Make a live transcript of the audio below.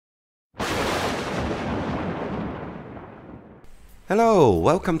Hello,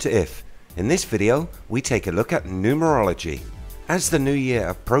 welcome to IF. In this video, we take a look at numerology. As the new year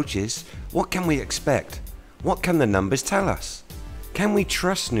approaches, what can we expect? What can the numbers tell us? Can we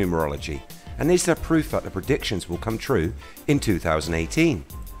trust numerology? And is there proof that the predictions will come true in 2018?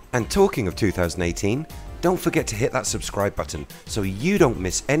 And talking of 2018, don't forget to hit that subscribe button so you don't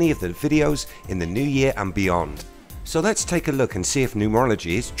miss any of the videos in the new year and beyond. So let's take a look and see if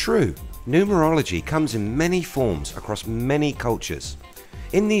numerology is true. Numerology comes in many forms across many cultures.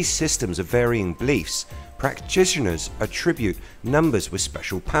 In these systems of varying beliefs, practitioners attribute numbers with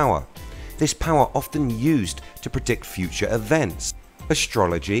special power. This power often used to predict future events.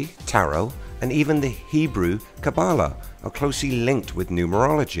 Astrology, tarot, and even the Hebrew Kabbalah are closely linked with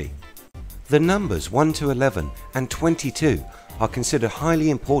numerology. The numbers 1 to 11 and 22 are considered highly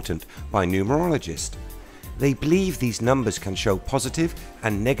important by numerologists. They believe these numbers can show positive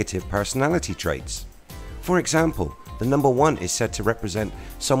and negative personality traits. For example, the number 1 is said to represent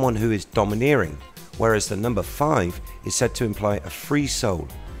someone who is domineering, whereas the number 5 is said to imply a free soul,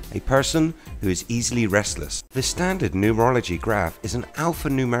 a person who is easily restless. The standard numerology graph is an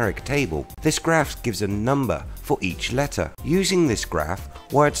alphanumeric table. This graph gives a number for each letter. Using this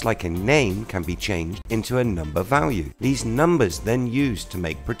graph, words like a name can be changed into a number value. These numbers then used to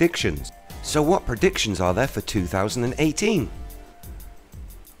make predictions. So what predictions are there for 2018?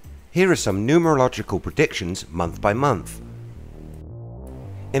 Here are some numerological predictions month by month.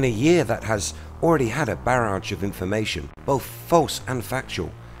 In a year that has already had a barrage of information, both false and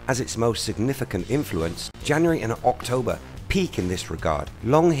factual, as its most significant influence, January and October peak in this regard.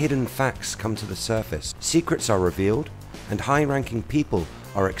 Long hidden facts come to the surface, secrets are revealed, and high-ranking people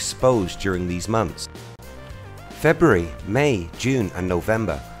are exposed during these months. February, May, June and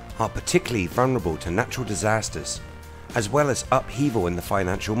November are particularly vulnerable to natural disasters, as well as upheaval in the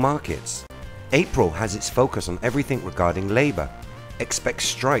financial markets. April has its focus on everything regarding labour. Expect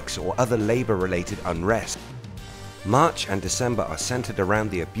strikes or other labour-related unrest. March and December are centered around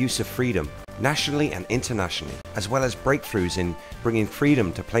the abuse of freedom, nationally and internationally, as well as breakthroughs in bringing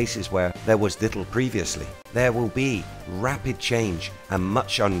freedom to places where there was little previously. There will be rapid change and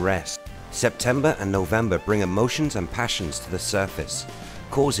much unrest. September and November bring emotions and passions to the surface,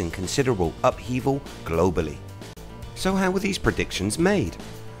 causing considerable upheaval globally. So how were these predictions made?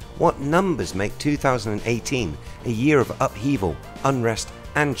 What numbers make 2018 a year of upheaval, unrest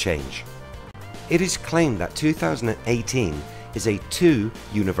and change? It is claimed that 2018 is a 2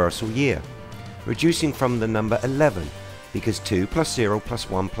 universal year, reducing from the number 11 because 2 plus 0 plus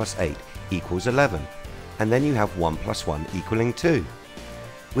 1 plus 8 equals 11, and then you have 1 plus 1 equaling 2.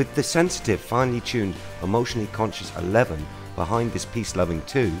 With the sensitive, finely tuned, emotionally conscious 11 behind this peace-loving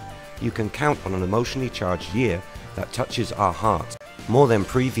 2, you can count on an emotionally charged year that touches our heart more than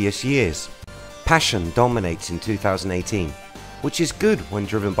previous years. Passion dominates in 2018, which is good when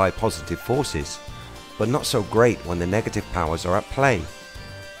driven by positive forces, but not so great when the negative powers are at play.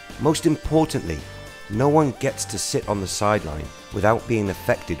 Most importantly, no one gets to sit on the sideline without being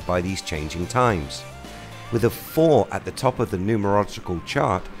affected by these changing times. With a 4 at the top of the numerological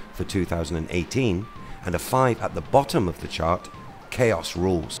chart for 2018 and a 5 at the bottom of the chart, chaos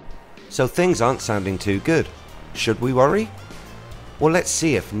rules. So things aren't sounding too good. Should we worry? Well, let's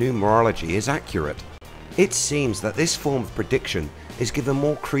see if numerology is accurate. It seems that this form of prediction is given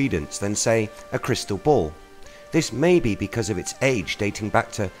more credence than, say, a crystal ball. This may be because of its age dating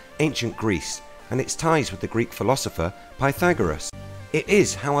back to ancient Greece and its ties with the Greek philosopher Pythagoras. It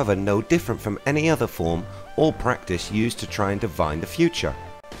is, however, no different from any other form or practice used to try and divine the future.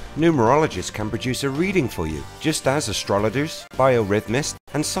 Numerologists can produce a reading for you, just as astrologers, biorhythmists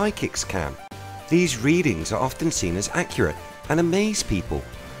and psychics can. These readings are often seen as accurate and amaze people,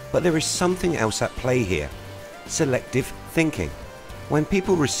 but there is something else at play here: selective thinking. When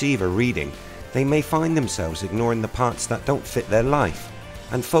people receive a reading, they may find themselves ignoring the parts that don't fit their life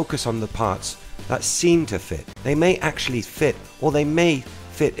and focus on the parts that seem to fit. They may actually fit, or they may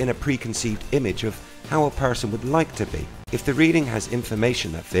fit in a preconceived image of how a person would like to be. If the reading has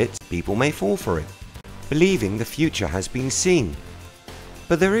information that fits, people may fall for it, believing the future has been seen.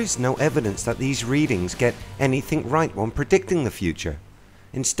 But there is no evidence that these readings get anything right when predicting the future.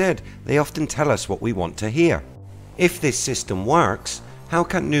 Instead, they often tell us what we want to hear. If this system works, how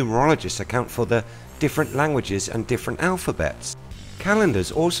can numerologists account for the different languages and different alphabets?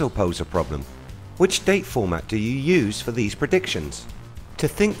 Calendars also pose a problem. Which date format do you use for these predictions? To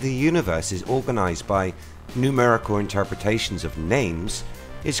think the universe is organized by numerical interpretations of names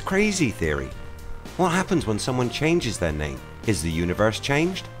is crazy theory. What happens when someone changes their name? Is the universe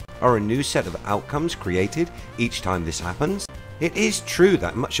changed? Are a new set of outcomes created each time this happens? It is true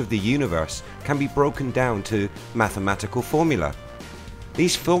that much of the universe can be broken down to mathematical formula,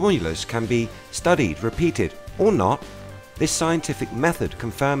 These formulas can be studied, repeated, or not. This scientific method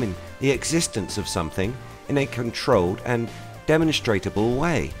confirming the existence of something in a controlled and demonstrable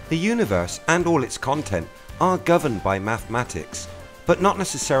way. The universe and all its content are governed by mathematics, but not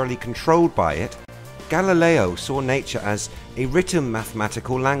necessarily controlled by it. Galileo saw nature as a written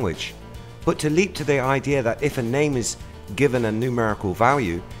mathematical language, but to leap to the idea that if a name is given a numerical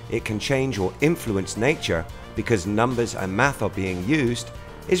value, it can change or influence nature because numbers and math are being used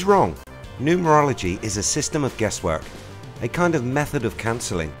is wrong. Numerology is a system of guesswork, a kind of method of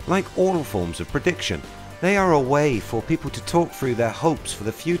cancelling. Like all forms of prediction, they are a way for people to talk through their hopes for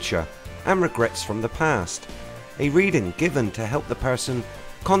the future and regrets from the past. A reading given to help the person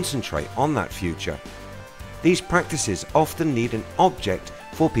concentrate on that future. These practices often need an object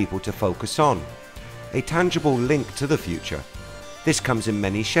for people to focus on, a tangible link to the future. This comes in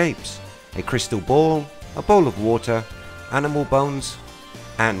many shapes: a crystal ball, a bowl of water, animal bones,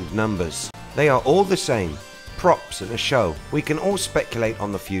 and numbers. They are all the same, props in a show. We can all speculate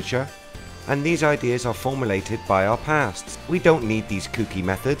on the future, and these ideas are formulated by our pasts. We don't need these kooky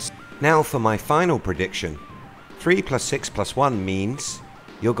methods. Now for my final prediction. 3 + 6 + 1 means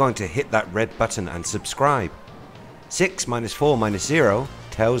you're going to hit that red button and subscribe. 6 - 4 - 0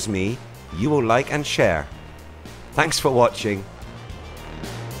 tells me you will like and share. Thanks for watching.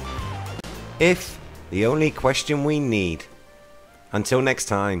 If, the only question we need. Until next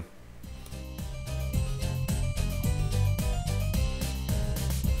time.